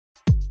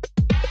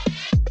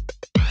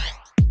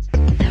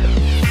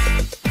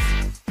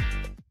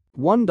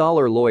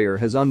$1 lawyer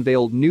has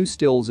unveiled new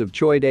stills of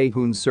Choi Dae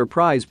Hoon's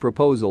surprise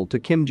proposal to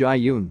Kim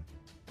Jae-yoon.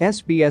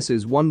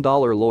 SBS's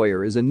 $1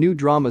 lawyer is a new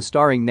drama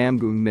starring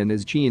Namgoong Min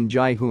as Choi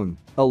Dae Hoon,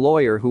 a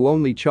lawyer who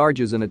only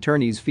charges an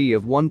attorney's fee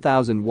of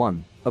 1,000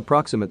 won,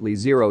 approximately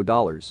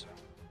 $0.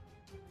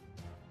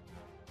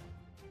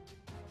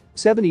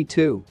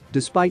 72,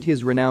 despite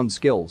his renowned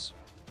skills.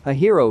 A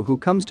hero who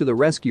comes to the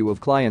rescue of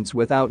clients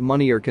without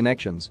money or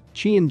connections,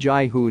 Choi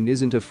Dae Hoon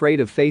isn't afraid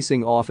of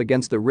facing off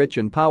against the rich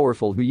and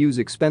powerful who use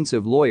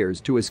expensive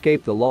lawyers to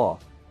escape the law.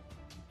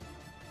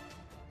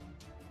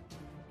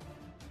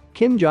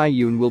 Kim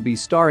Jae-yoon will be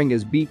starring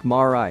as Baek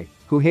Ma-rai,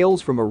 who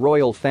hails from a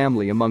royal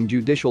family among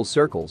judicial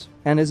circles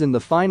and is in the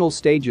final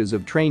stages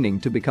of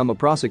training to become a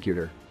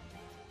prosecutor.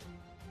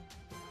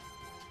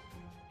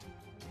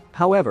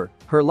 However,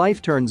 her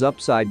life turns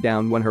upside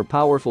down when her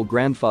powerful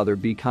grandfather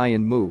Baek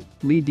Hyun-moo,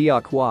 Lee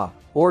Deok-hwa,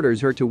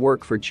 orders her to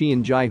work for Choi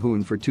Dae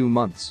Hoon for 2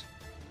 months.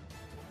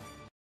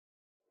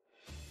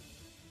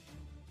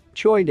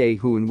 Choi Dae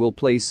Hoon will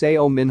play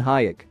Seo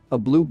Min-hyuk, a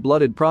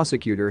blue-blooded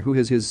prosecutor who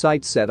has his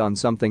sights set on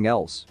something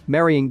else,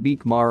 marrying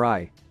Baek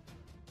Ma-rai.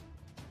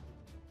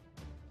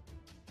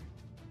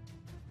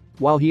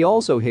 While he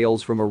also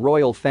hails from a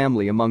royal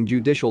family among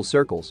judicial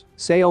circles,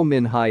 Seo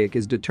Min-hyuk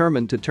is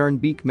determined to turn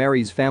Baek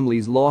Ma-rai's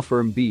family's law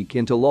firm Baek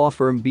into law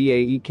firm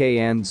Baek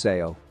and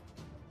Seo.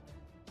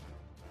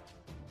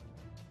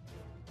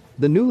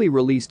 The newly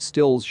released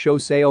stills show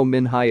Seo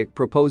Min-hyuk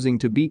proposing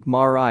to Baek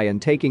Ma-rai and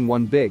taking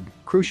one big,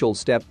 crucial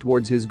step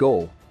towards his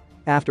goal.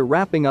 After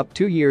wrapping up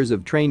 2 years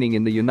of training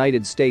in the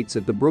United States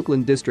at the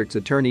Brooklyn District's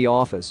Attorney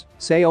Office,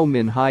 Seo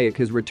Min-hyuk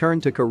has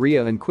returned to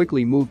Korea and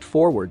quickly moved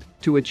forward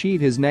to achieve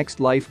his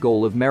next life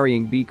goal of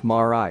marrying Baek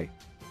Ma-rai.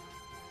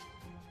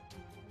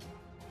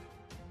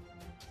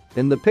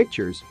 In the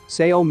pictures,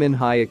 Seo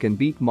Min-hyuk and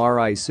Baek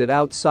Ma-rai sit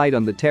outside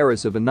on the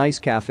terrace of a nice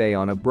cafe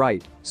on a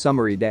bright,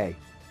 summery day.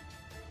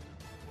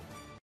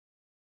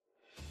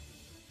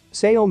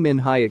 Seo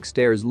Min-hyuk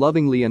stares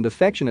lovingly and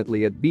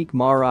affectionately at Baek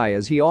Ma-rai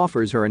as he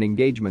offers her an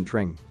engagement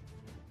ring.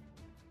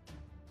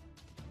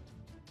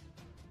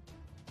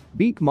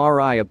 Baek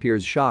Ma-rai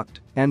appears shocked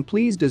and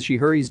pleased as she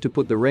hurries to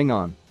put the ring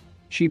on.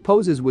 She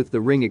poses with the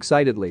ring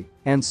excitedly,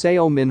 and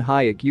Seo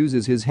Min-hyuk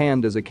uses his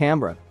hand as a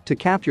camera to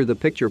capture the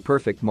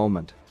picture-perfect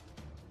moment.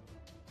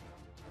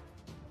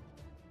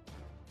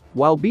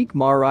 While Baek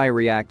Ma-rai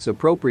reacts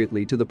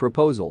appropriately to the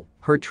proposal,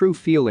 her true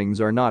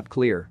feelings are not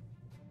clear.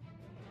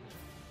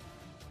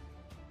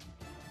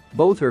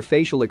 Both her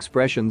facial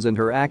expressions and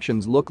her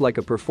actions look like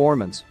a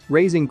performance,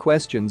 raising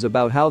questions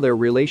about how their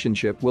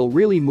relationship will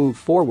really move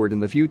forward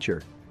in the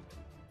future.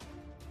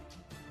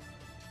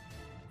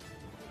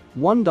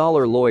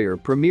 $1 Lawyer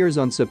premieres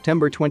on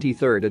September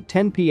 23 at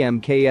 10 p.m.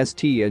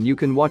 KST and you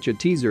can watch a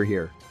teaser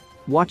here.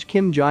 Watch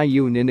Kim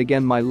Jae-yoon in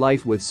Again My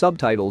Life with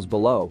subtitles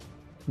below.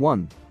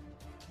 1.